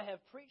when I have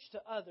preached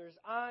to others,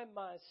 I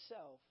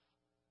myself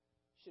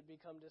should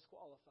become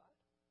disqualified.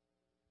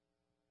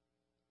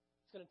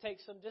 It's going to take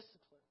some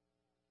discipline.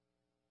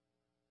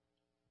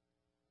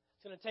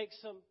 It's going to take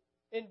some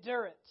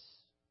endurance.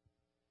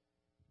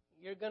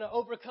 You're going to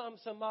overcome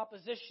some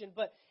opposition,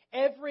 but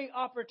every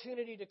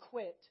opportunity to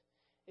quit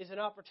is an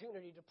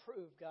opportunity to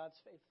prove God's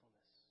faithfulness.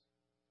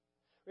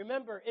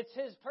 Remember, it's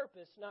His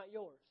purpose, not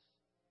yours.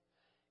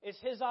 It's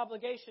His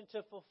obligation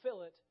to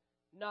fulfill it,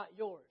 not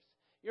yours.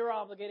 You're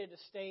obligated to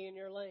stay in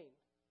your lane.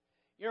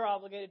 You're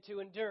obligated to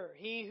endure.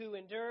 He who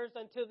endures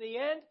until the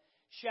end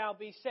shall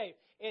be saved.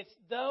 It's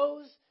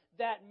those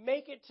that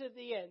make it to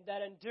the end,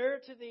 that endure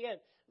to the end.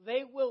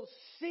 They will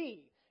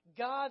see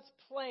God's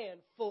plan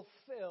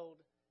fulfilled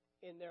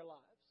in their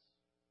lives.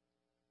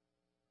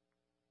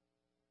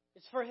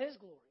 It's for His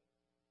glory.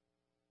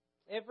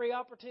 Every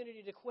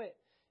opportunity to quit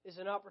is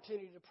an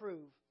opportunity to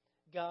prove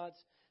God's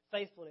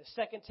faithfulness.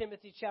 2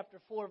 Timothy chapter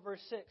 4,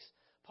 verse 6.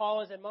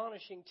 Paul is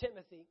admonishing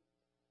Timothy.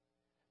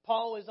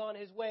 Paul is on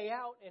his way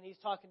out, and he's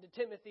talking to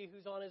Timothy,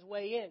 who's on his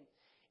way in.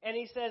 And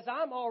he says,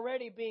 I'm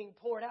already being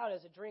poured out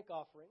as a drink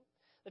offering.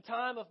 The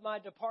time of my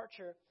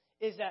departure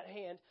is at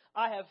hand.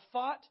 I have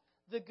fought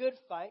the good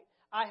fight.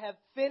 I have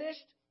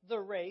finished the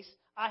race.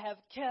 I have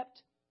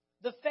kept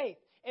the faith.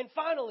 And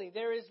finally,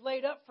 there is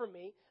laid up for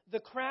me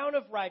the crown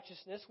of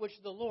righteousness, which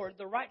the Lord,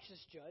 the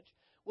righteous judge,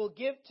 will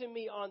give to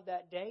me on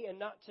that day, and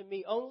not to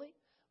me only,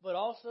 but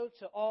also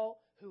to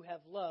all who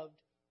have loved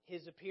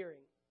His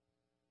appearing.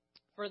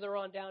 Further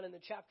on down in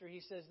the chapter,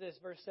 he says this,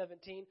 verse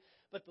 17,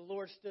 but the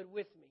Lord stood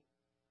with me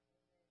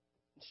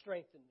and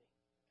strengthened me,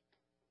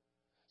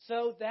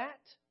 so that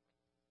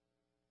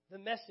the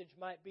message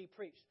might be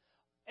preached.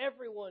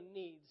 Everyone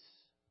needs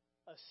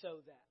a so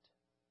that.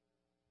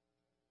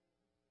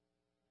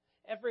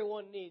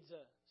 Everyone needs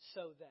a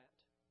so that.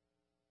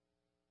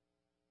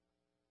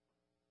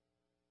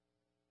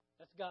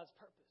 That's God's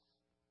purpose.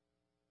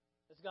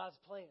 That's God's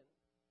plan.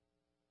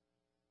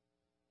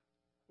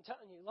 I'm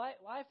telling you,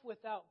 life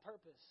without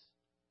purpose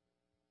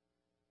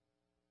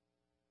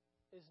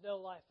is no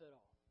life at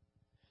all.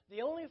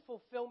 The only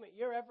fulfillment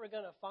you're ever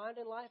going to find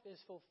in life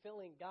is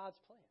fulfilling God's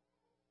plan.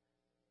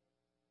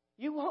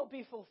 You won't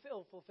be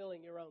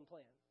fulfilling your own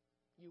plan.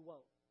 You won't.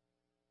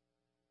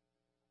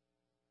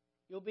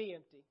 You'll be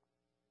empty.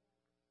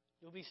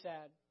 You'll be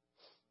sad.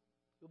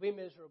 You'll be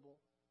miserable.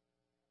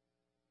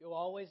 You'll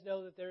always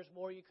know that there's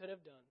more you could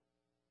have done.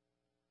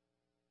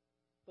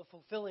 But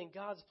fulfilling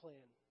God's plan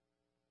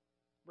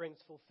brings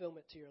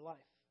fulfillment to your life.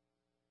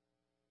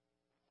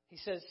 He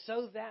says,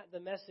 so that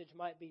the message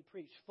might be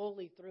preached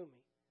fully through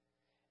me,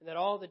 and that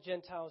all the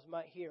Gentiles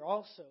might hear.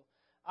 Also,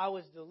 I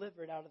was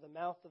delivered out of the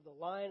mouth of the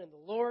lion, and the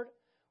Lord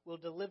will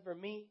deliver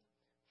me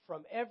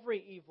from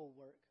every evil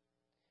work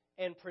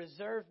and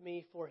preserve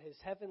me for His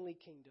heavenly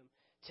kingdom.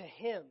 To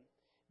Him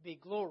be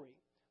glory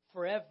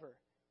forever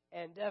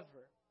and ever.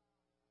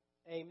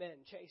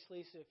 Amen. Chase,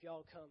 Lisa, if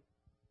y'all come.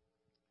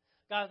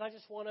 Guys, I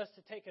just want us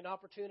to take an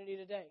opportunity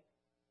today.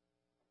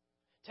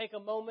 Take a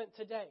moment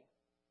today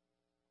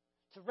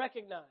to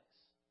recognize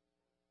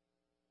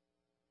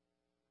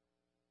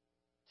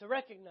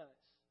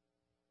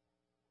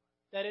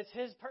that it's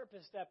His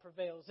purpose that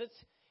prevails. It's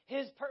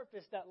His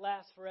purpose that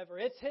lasts forever.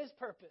 It's His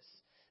purpose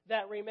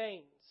that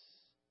remains.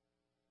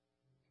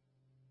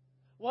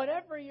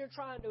 Whatever you're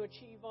trying to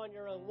achieve on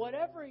your own,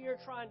 whatever you're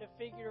trying to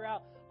figure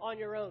out on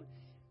your own,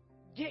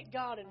 get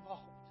God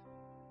involved.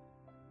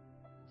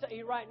 I'll tell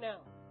you right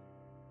now,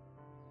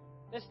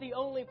 That's the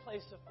only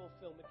place of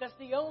fulfillment. That's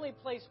the only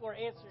place where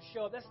answers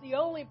show up. That's the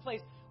only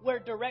place where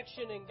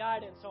direction and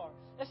guidance are.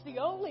 That's the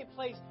only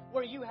place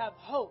where you have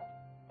hope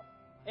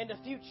and a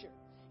future.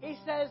 He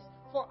says,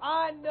 "For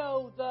I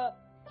know the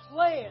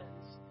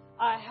plans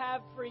I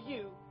have for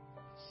you,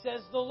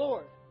 says the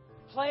Lord.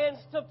 Plans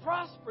to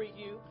prosper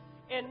you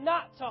and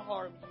not to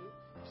harm you.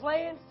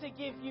 Plans to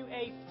give you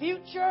a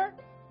future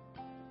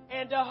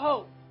and a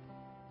hope."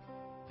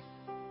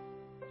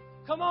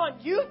 Come on,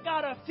 you've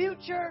got a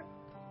future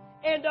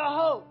and a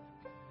hope.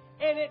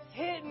 And it's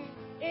hidden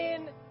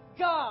in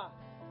God.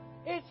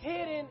 It's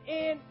hidden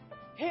in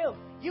Him.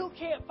 You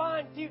can't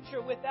find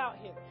future without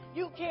Him.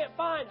 You can't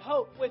find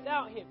hope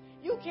without Him.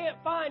 You can't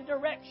find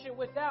direction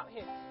without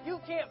Him. You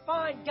can't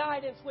find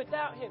guidance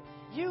without Him.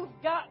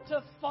 You've got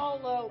to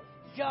follow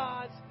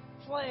God's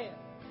plan.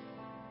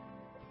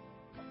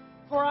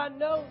 For I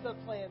know the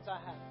plans I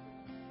have.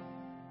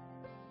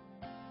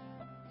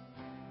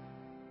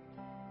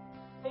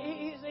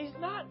 He's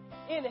not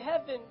in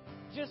heaven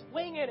just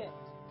winging it.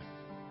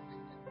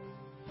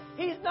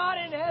 He's not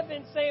in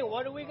heaven saying,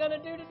 "What are we going to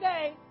do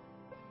today?"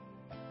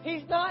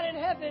 He's not in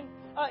heaven.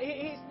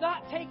 He's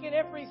not taking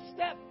every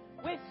step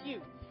with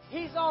you.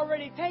 He's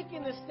already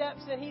taken the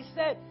steps, and He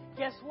said,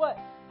 "Guess what?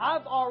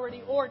 I've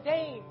already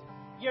ordained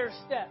your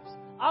steps.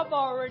 I've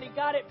already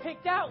got it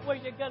picked out where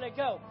you're going to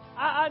go.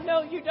 I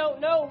know you don't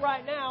know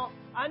right now.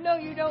 I know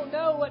you don't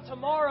know what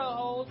tomorrow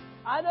holds.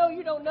 I know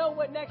you don't know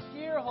what next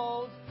year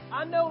holds.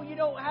 I know you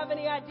don't have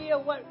any idea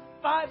what's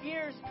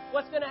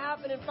going to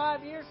happen in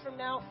 5 years from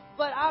now,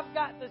 but I've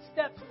got the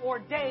steps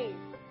ordained.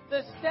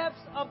 The steps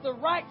of the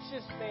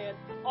righteous man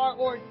are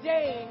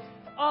ordained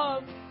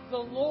of the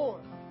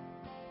Lord."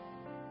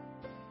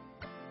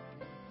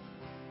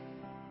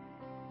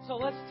 So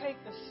let's take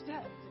the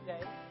step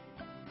today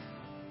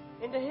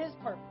into His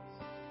purpose.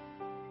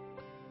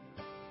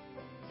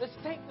 Let's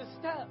take the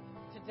step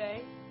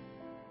today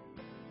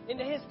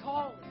into His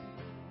calling.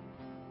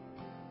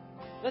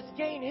 Let's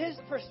gain His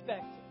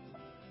perspective.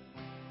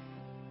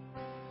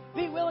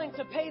 Be willing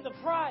to pay the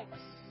price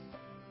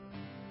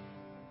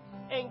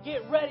and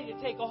get ready to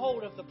take a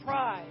hold of the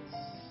prize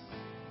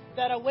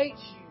that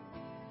awaits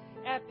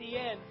you at the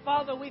end.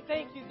 Father, we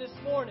thank You this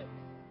morning.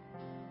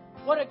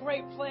 What a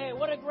great plan,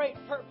 what a great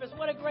purpose,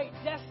 what a great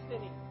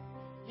destiny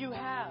You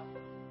have.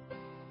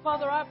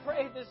 Father, I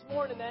pray this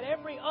morning that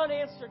every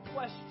unanswered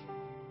question,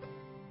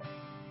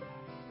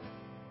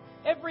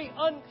 every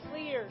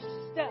unclear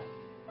step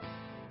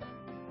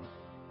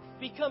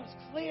becomes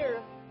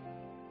clear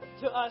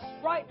to us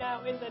right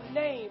now in the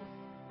name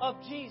of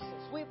Jesus.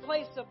 We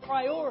place a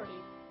priority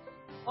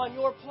on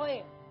Your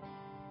plan.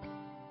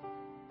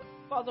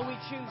 Father, we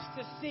choose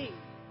to see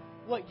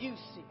what You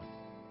see.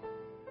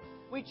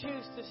 We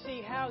choose to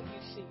see how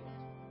You see it.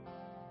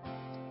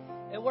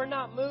 And we're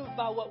not moved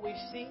by what we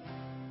see.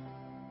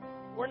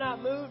 We're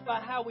not moved by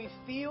how we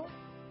feel.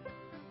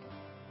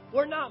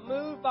 We're not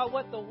moved by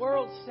what the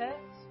world says.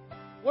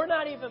 We're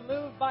not even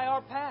moved by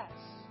our past.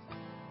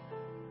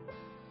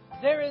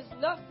 There is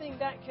nothing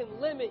that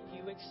can limit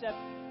You except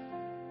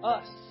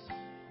us.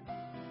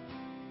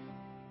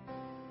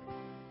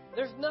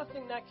 There's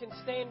nothing that can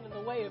stand in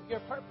the way of Your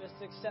purpose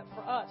except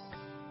for us.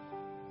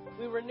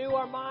 We renew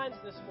our minds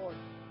this morning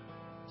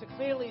to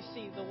clearly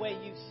see the way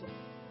You see,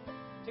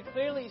 to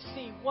clearly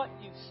see what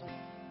You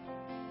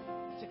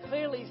see, to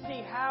clearly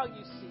see how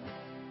You see it.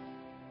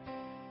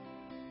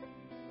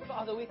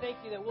 Father, we thank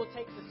You that we'll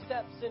take the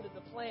steps into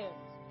the plans.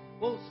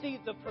 We'll see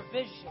the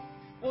provision.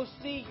 We'll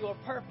see Your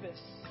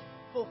purpose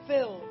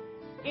fulfilled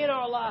in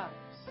our lives.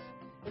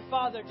 And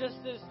Father,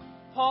 just as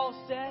Paul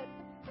said,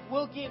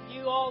 we'll give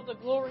You all the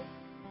glory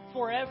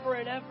forever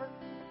and ever.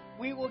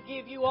 We will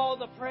give You all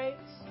the praise.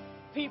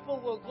 People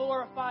will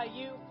glorify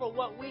You for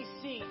what we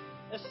see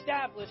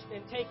established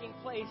and taking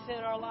place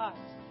in our lives.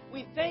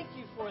 We thank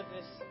You for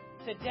this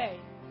today.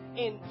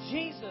 In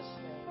Jesus'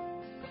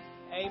 name,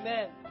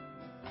 amen.